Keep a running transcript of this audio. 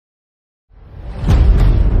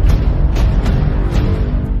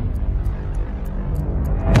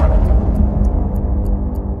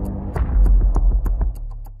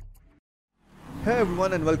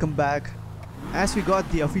everyone and welcome back. As we got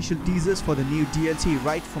the official teasers for the new DLC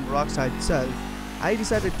right from Rockstar itself, I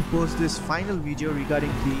decided to post this final video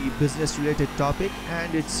regarding the business related topic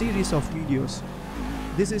and its series of videos.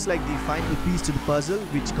 This is like the final piece to the puzzle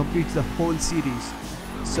which completes the whole series.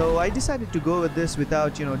 So I decided to go with this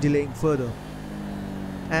without delaying further.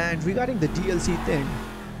 And regarding the DLC thing,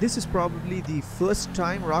 this is probably the first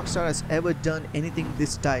time Rockstar has ever done anything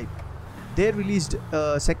this type. They released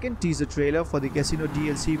a second teaser trailer for the casino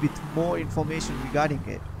DLC with more information regarding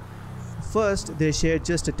it. First, they shared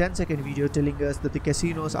just a 10-second video telling us that the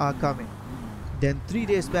casinos are coming. Then 3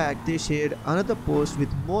 days back, they shared another post with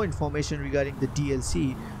more information regarding the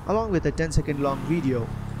DLC along with a 10-second long video.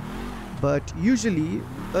 But usually,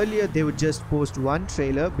 earlier they would just post one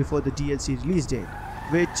trailer before the DLC release date,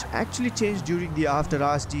 which actually changed during the After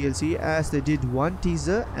Hours DLC as they did one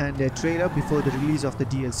teaser and a trailer before the release of the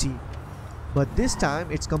DLC. But this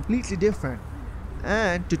time it's completely different,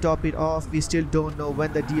 and to top it off, we still don't know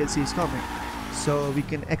when the DLC is coming, so we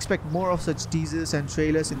can expect more of such teasers and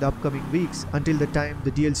trailers in the upcoming weeks until the time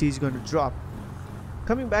the DLC is going to drop.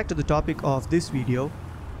 Coming back to the topic of this video,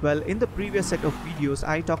 well, in the previous set of videos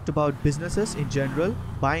I talked about businesses in general,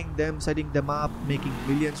 buying them, setting them up, making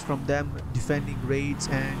millions from them, defending raids,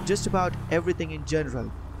 and just about everything in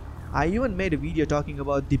general. I even made a video talking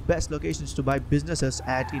about the best locations to buy businesses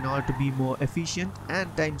at in order to be more efficient and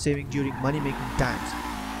time saving during money making times.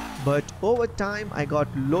 But over time I got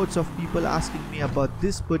loads of people asking me about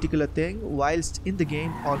this particular thing whilst in the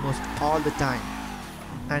game almost all the time.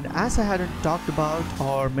 And as I hadn't talked about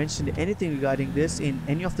or mentioned anything regarding this in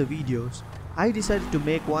any of the videos, I decided to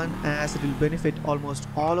make one as it will benefit almost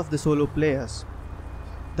all of the solo players.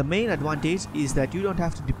 The main advantage is that you don't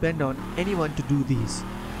have to depend on anyone to do these.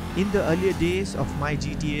 In the earlier days of my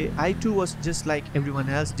GTA, I too was just like everyone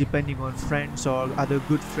else depending on friends or other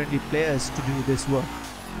good friendly players to do this work.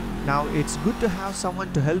 Now it's good to have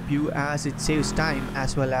someone to help you as it saves time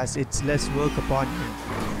as well as it's less work upon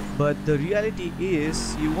you. But the reality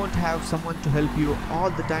is you won't have someone to help you all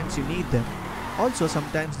the times you need them. Also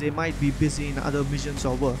sometimes they might be busy in other missions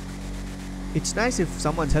or work. It's nice if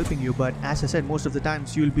someone's helping you, but as I said, most of the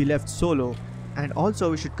times you'll be left solo. And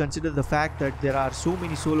also we should consider the fact that there are so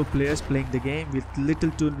many solo players playing the game with little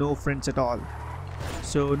to no friends at all.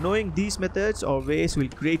 So knowing these methods or ways will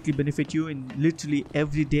greatly benefit you in literally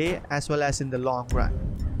every day as well as in the long run.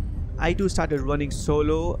 I too started running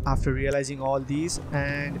solo after realizing all these,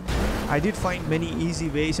 and I did find many easy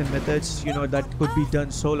ways and methods that could be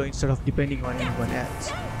done solo instead of depending on anyone else.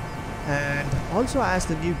 And also, as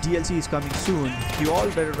the new DLC is coming soon, you all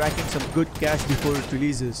better rack in some good cash before it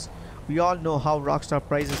releases. We all know how Rockstar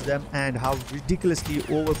prices them and how ridiculously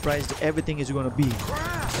overpriced everything is going to be.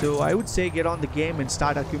 So I would say get on the game and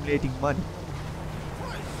start accumulating money.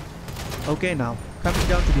 Okay, now coming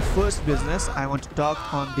down to the first business I want to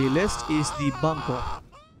talk on the list is the bunker.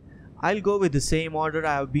 I'll go with the same order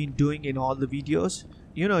I have been doing in all the videos.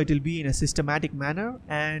 It'll be in a systematic manner,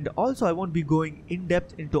 and also I won't be going in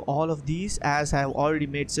depth into all of these as I have already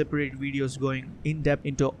made separate videos going in depth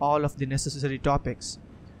into all of the necessary topics.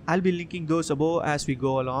 I'll be linking those above as we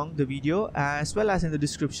go along the video as well as in the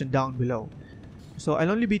description down below. So I'll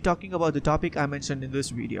only be talking about the topic I mentioned in this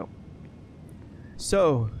video.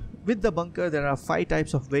 So with the bunker there are 5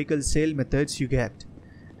 types of vehicle sale methods you get,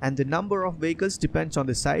 and the number of vehicles depends on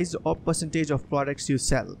the size or percentage of products you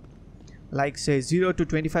sell. Like say 0 to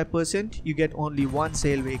 25% you get only one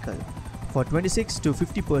sale vehicle. For 26 to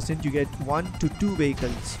 50% you get 1 to 2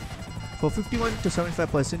 vehicles. For 51 to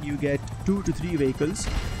 75% you get 2 to 3 vehicles,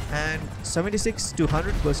 and 76 to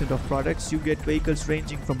 100% of products you get vehicles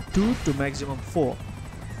ranging from 2 to maximum 4.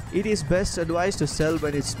 It is best advised to sell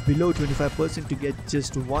when it's below 25% to get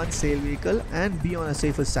just one sale vehicle and be on a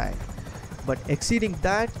safer side. But exceeding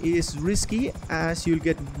that is risky as you'll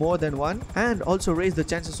get more than one and also raise the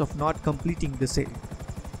chances of not completing the sale.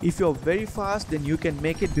 If you're very fast, then you can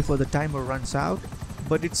make it before the timer runs out,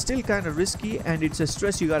 but it's still kinda risky and it's a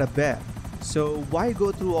stress you gotta bear. So why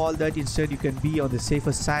go through all that? Instead you can be on the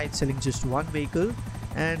safer side selling just one vehicle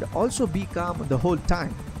and also be calm the whole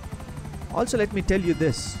time. Also, let me tell you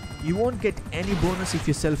this, you won't get any bonus if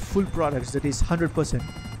you sell full products, that is 100%.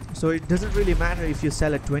 So it doesn't really matter if you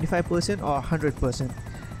sell at 25% or 100%.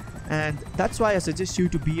 And that's why I suggest you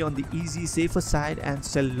to be on the easy safer side and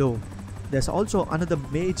sell low. There's also another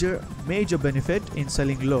major benefit in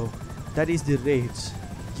selling low, that is the raids.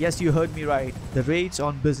 Yes, you heard me right, the raids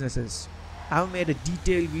on businesses. I've made a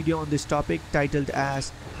detailed video on this topic titled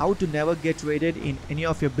as how to never get raided in any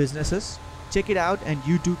of your businesses. Check it out and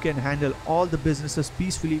you too can handle all the businesses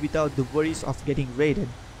peacefully without the worries of getting raided.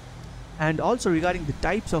 And also regarding the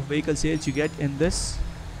types of vehicle sales you get in this,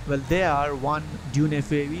 well, there are 1. Dune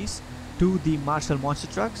FAVs, 2. The Marshall monster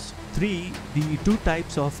trucks, 3. The 2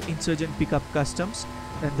 types of Insurgent pickup customs,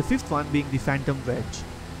 and the 5th one being the Phantom Wedge.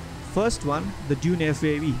 First one, the Dune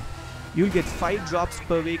FAV. You'll get 5 drops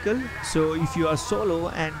per vehicle, so if you are solo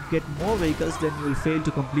and get more vehicles, then you will fail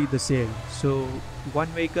to complete the sale. So 1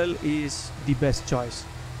 vehicle is the best choice.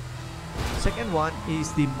 Second one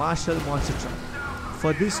is the Marshall monster truck.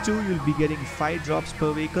 For this too, you'll be getting 5 drops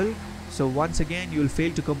per vehicle. So once again, you will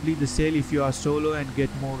fail to complete the sale if you are solo and get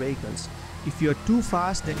more vehicles. If you are too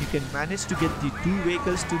fast, then you can manage to get the 2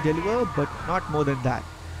 vehicles to deliver, but not more than that.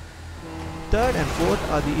 Third and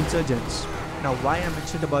fourth are the Insurgents. Now why I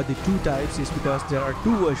mentioned about the 2 types is because there are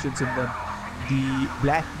 2 versions in them. The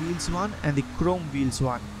black wheels one and the chrome wheels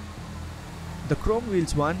one. The chrome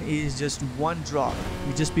wheels one is just 1 drop.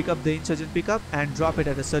 You just pick up the Insurgent pickup and drop it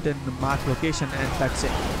at a certain marked location, and that's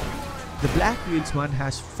it. The black wheels one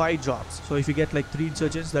has 5 drops. So if you get like 3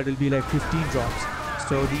 Insurgents, that will be like 15 drops.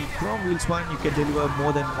 So the chrome wheels one, you can deliver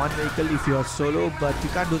more than 1 vehicle if you are solo, but you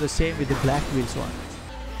can't do the same with the black wheels one.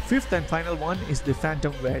 5th and final one is the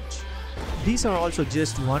Phantom Wedge. These are also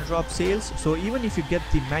just 1 drop sales, so even if you get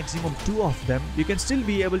the maximum 2 of them, you can still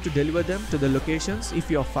be able to deliver them to the locations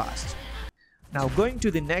if you are fast. Now going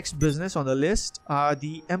to the next business on the list are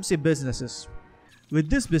the MC businesses. With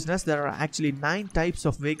this business, there are actually 9 types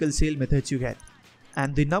of vehicle sale methods you get.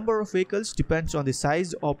 And the number of vehicles depends on the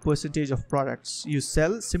size or percentage of products you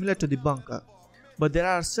sell, similar to the bunker. But there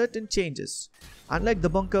are certain changes. Unlike the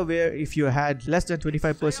bunker, where if you had less than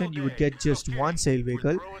 25% you would get just 1 sale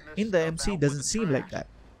vehicle, in the MC it doesn't seem like that.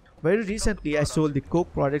 Very recently I sold the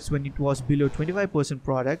Coke products when it was below 25%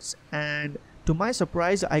 products, and to my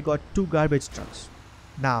surprise I got 2 garbage trucks.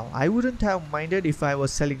 Now I wouldn't have minded if I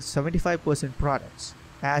was selling 75% products,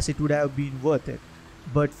 as it would have been worth it.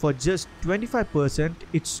 But for just 25%,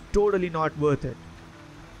 it's totally not worth it.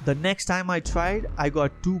 The next time I tried, I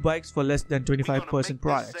got 2 bikes for less than 25%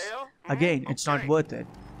 products. Again, it's not worth it.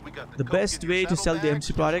 The best way to sell the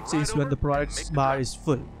MC products is when the products bar is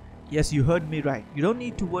full. Yes, you heard me right. You don't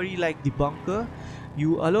need to worry like the bunker.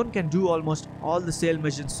 You alone can do almost all the sale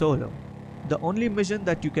missions solo. The only mission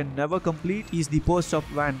that you can never complete is the post-op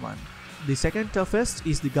van one. The second toughest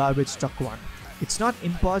is the garbage truck one. It's not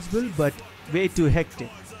impossible, but way too hectic.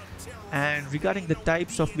 And regarding the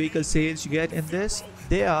types of vehicle sales you get in this,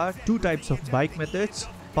 there are 2 types of bike methods: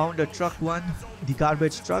 pounder truck one, the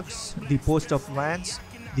garbage trucks, the post-op vans,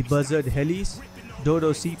 the buzzard helis,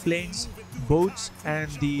 dodo seaplanes, boats, and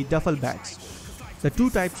the duffel bags. The 2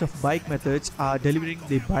 types of bike methods are delivering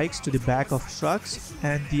the bikes to the back of trucks,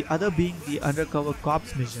 and the other being the undercover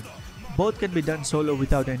cops mission. Both can be done solo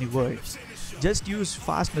without any worries. Just use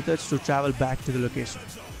fast methods to travel back to the location.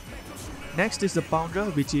 Next is the pounder,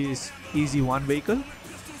 which is easy 1 vehicle.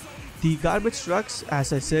 The garbage trucks,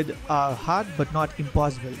 as I said, are hard but not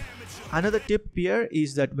impossible. Another tip here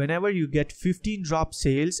is that whenever you get 15 drop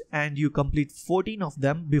sales and you complete 14 of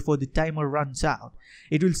them before the timer runs out,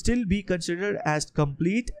 it will still be considered as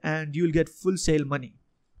complete and you'll get full sale money.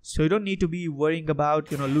 So you don't need to be worrying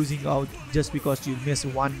about losing out just because you miss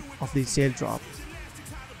 1 of the sale drop.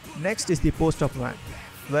 Next is the post-op van.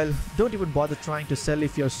 Well, don't even bother trying to sell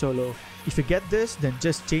if you're solo. If you get this, then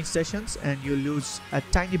just change sessions and you'll lose a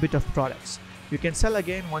tiny bit of products. You can sell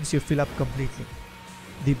again once you fill up completely.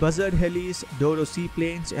 The buzzard helis, dodo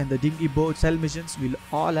seaplanes, and the dinghy boat sell missions will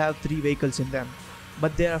all have 3 vehicles in them.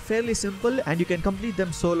 But they are fairly simple and you can complete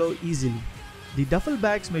them solo easily. The duffel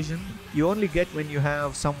bags mission you only get when you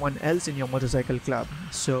have someone else in your motorcycle club,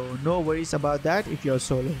 so no worries about that if you're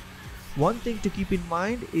solo. One thing to keep in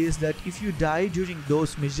mind is that if you die during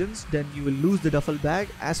those missions, then you will lose the duffel bag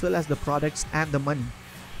as well as the products and the money.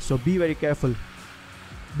 So be very careful.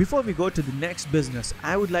 Before we go to the next business,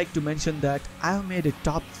 I would like to mention that I have made a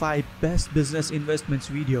top 5 best business investments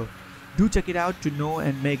video. Do check it out to know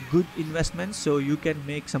and make good investments so you can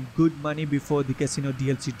make some good money before the casino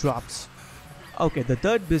DLC drops. Okay, the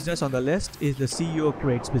third business on the list is the CEO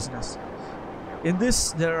crates business. In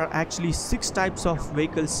this, there are actually 6 types of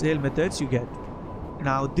vehicle sale methods you get.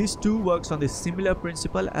 Now this too works on the similar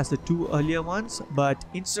principle as the 2 earlier ones, but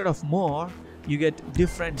instead of more, you get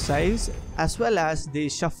different size as well as they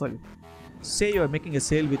shuffle. Say you are making a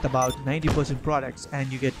sale with about 90% products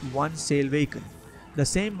and you get 1 sale vehicle. The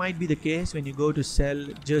same might be the case when you go to sell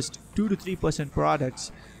just 2 to 3%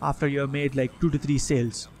 products after you have made like 2 to 3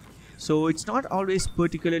 sales. So it's not always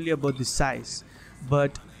particularly about the size,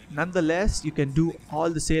 but nonetheless you can do all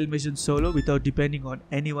the sale missions solo without depending on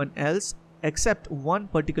anyone else, except one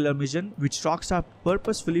particular mission which Rockstar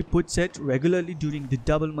purposefully puts it regularly during the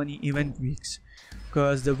double money event weeks.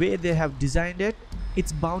 because the way they have designed it,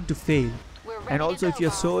 it's bound to fail. And also if you're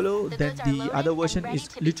solo, then the other version is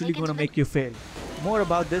literally gonna make you fail. More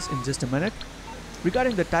about this in just a minute.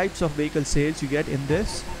 Regarding the types of vehicle sales you get in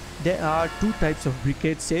this, there are two types of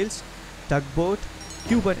brigade sales, tugboat,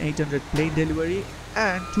 Cuban 800 plane delivery,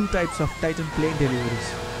 and two types of Titan plane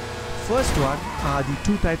deliveries. First one are the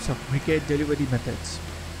two types of brigade delivery methods.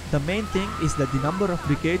 The main thing is that the number of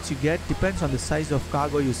brigades you get depends on the size of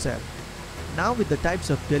cargo you sell. Now with the types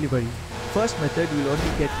of delivery, first method you will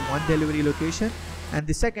only get one delivery location, and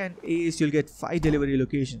the second is you'll get 5 delivery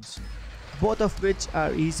locations, both of which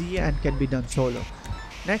are easy and can be done solo.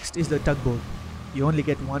 Next is the tugboat. You only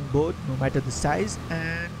get one boat no matter the size,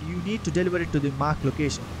 and you need to deliver it to the marked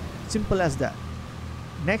location. Simple as that.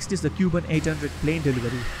 Next is the Cuban 800 plane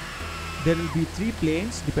delivery. There will be 3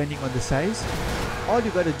 planes depending on the size. All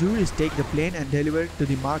you gotta do is take the plane and deliver it to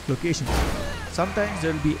the marked location. Sometimes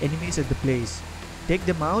there will be enemies at the place. Take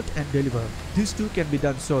them out and deliver. These two can be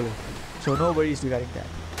done solo, so no worries regarding that.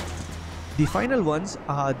 The final ones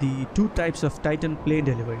are the two types of Titan plane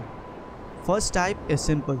delivery. First type is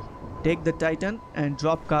simple. Take the Titan and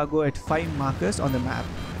drop cargo at 5 markers on the map.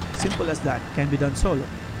 Simple as that, can be done solo.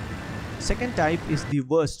 Second type is the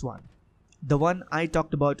worst one, the one I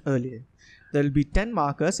talked about earlier. There will be 10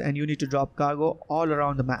 markers and you need to drop cargo all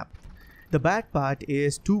around the map. The bad part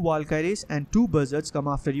is 2 Valkyries and 2 buzzards come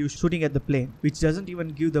after you shooting at the plane, which doesn't even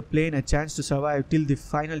give the plane a chance to survive till the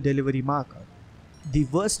final delivery marker. The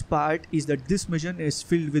worst part is that this mission is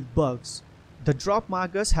filled with bugs. The drop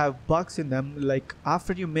markers have bugs in them, like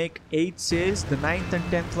after you make 8 sales, the 9th and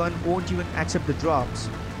 10th one won't even accept the drops.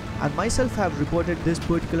 I myself have reported this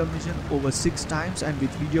particular mission over 6 times and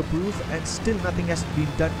with video proof, and still nothing has been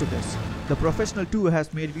done to this. The professional too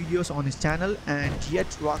has made videos on his channel, and yet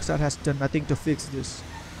Rockstar has done nothing to fix this.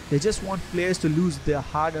 They just want players to lose their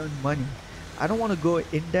hard-earned money. I don't want to go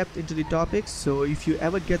in depth into the topics, so if you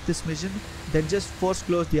ever get this mission, then just force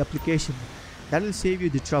close the application. That will save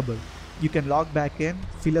you the trouble. You can log back in,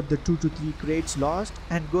 fill up the 2 to 3 crates lost,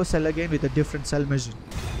 and go sell again with a different sell mission.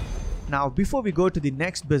 Now before we go to the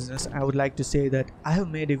next business, I would like to say that I have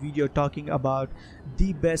made a video talking about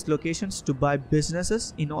the best locations to buy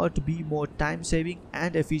businesses in order to be more time saving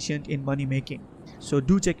and efficient in money making. So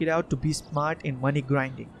do check it out to be smart in money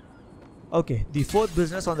grinding. Okay, the fourth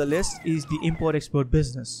business on the list is the import-export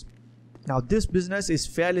business. Now this business is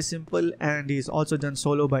fairly simple and is also done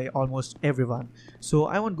solo by almost everyone. So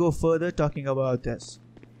I won't go further talking about this.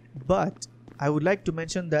 But I would like to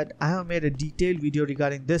mention that I have made a detailed video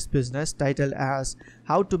regarding this business titled as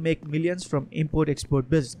How to Make Millions from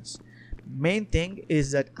Import-Export Business. Main thing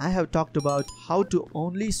is that I have talked about how to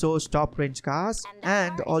only source top range cars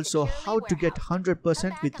and also how to get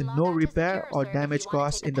 100% with no repair or damage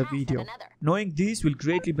costs in the video. Knowing these will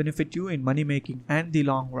greatly benefit you in money making and the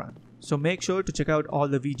long run. So make sure to check out all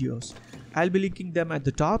the videos. I'll be linking them at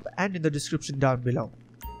the top and in the description down below.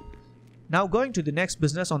 Now going to the next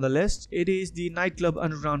business on the list, it is the nightclub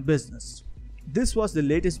underground business. This was the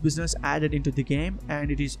latest business added into the game, and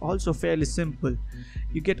it is also fairly simple.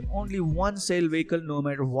 You get only one sale vehicle no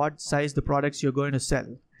matter what size the products you're going to sell.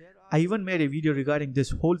 I even made a video regarding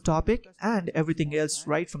this whole topic and everything else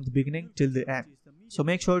right from the beginning till the end. So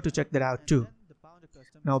make sure to check that out too.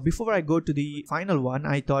 Now before I go to the final one,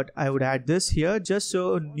 I thought I would add this here just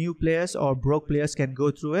so new players or broke players can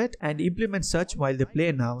go through it and implement such while they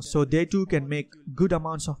play now, so they too can make good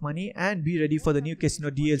amounts of money and be ready for the new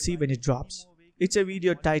casino DLC when it drops. It's a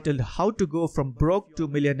video titled How to Go From Broke to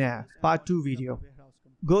Millionaire Part 2 video.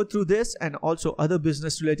 Go through this and also other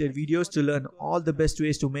business related videos to learn all the best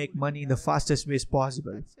ways to make money in the fastest ways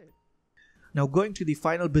possible. Now going to the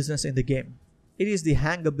final business in the game. It is the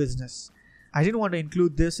hangar business. I didn't want to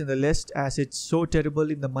include this in the list as it's so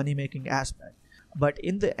terrible in the money making aspect. But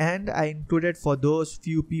in the end I included for those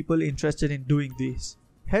few people interested in doing this.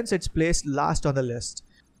 Hence it's placed last on the list.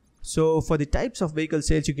 So for the types of vehicle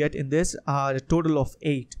sales you get in this are a total of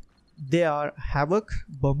 8. They are Havoc,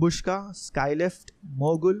 Bambushka, Skylift,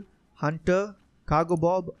 Mogul, Hunter, Cargo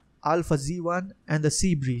Bob, Alpha Z1 and the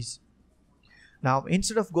Sea Breeze. Now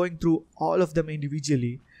instead of going through all of them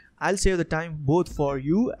individually, I'll save the time both for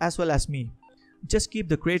you as well as me. Just keep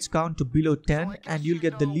the crates count to below 10 and you'll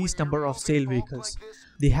get the least number of sale vehicles.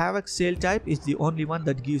 The Havoc sale type is the only one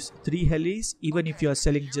that gives 3 helis even if you are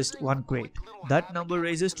selling just 1 crate. That number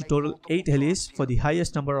raises to total 8 helis for the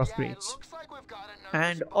highest number of crates.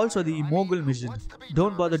 And also the Mogul mission.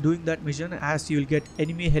 Don't bother doing that mission as you will get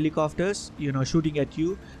enemy helicopters shooting at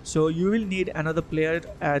you, so you will need another player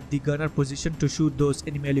at the gunner position to shoot those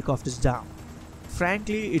enemy helicopters down.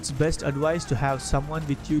 Frankly, it's best advised to have someone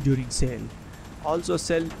with you during sale. Also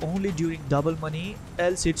sell only during double money,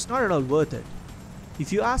 else it's not at all worth it.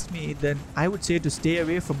 If you ask me, then I would say to stay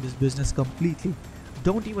away from this business completely.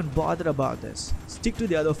 Don't even bother about this. Stick to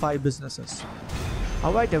the other 5 businesses.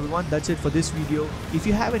 Alright everyone, that's it for this video. If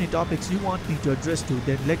you have any topics you want me to address to,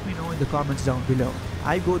 then let me know in the comments down below.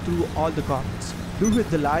 I go through all the comments. Do hit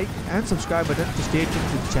the like and subscribe button to stay tuned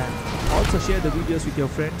to the channel. Also share the videos with your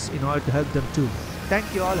friends in order to help them too.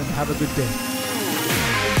 Thank you all and have a good day.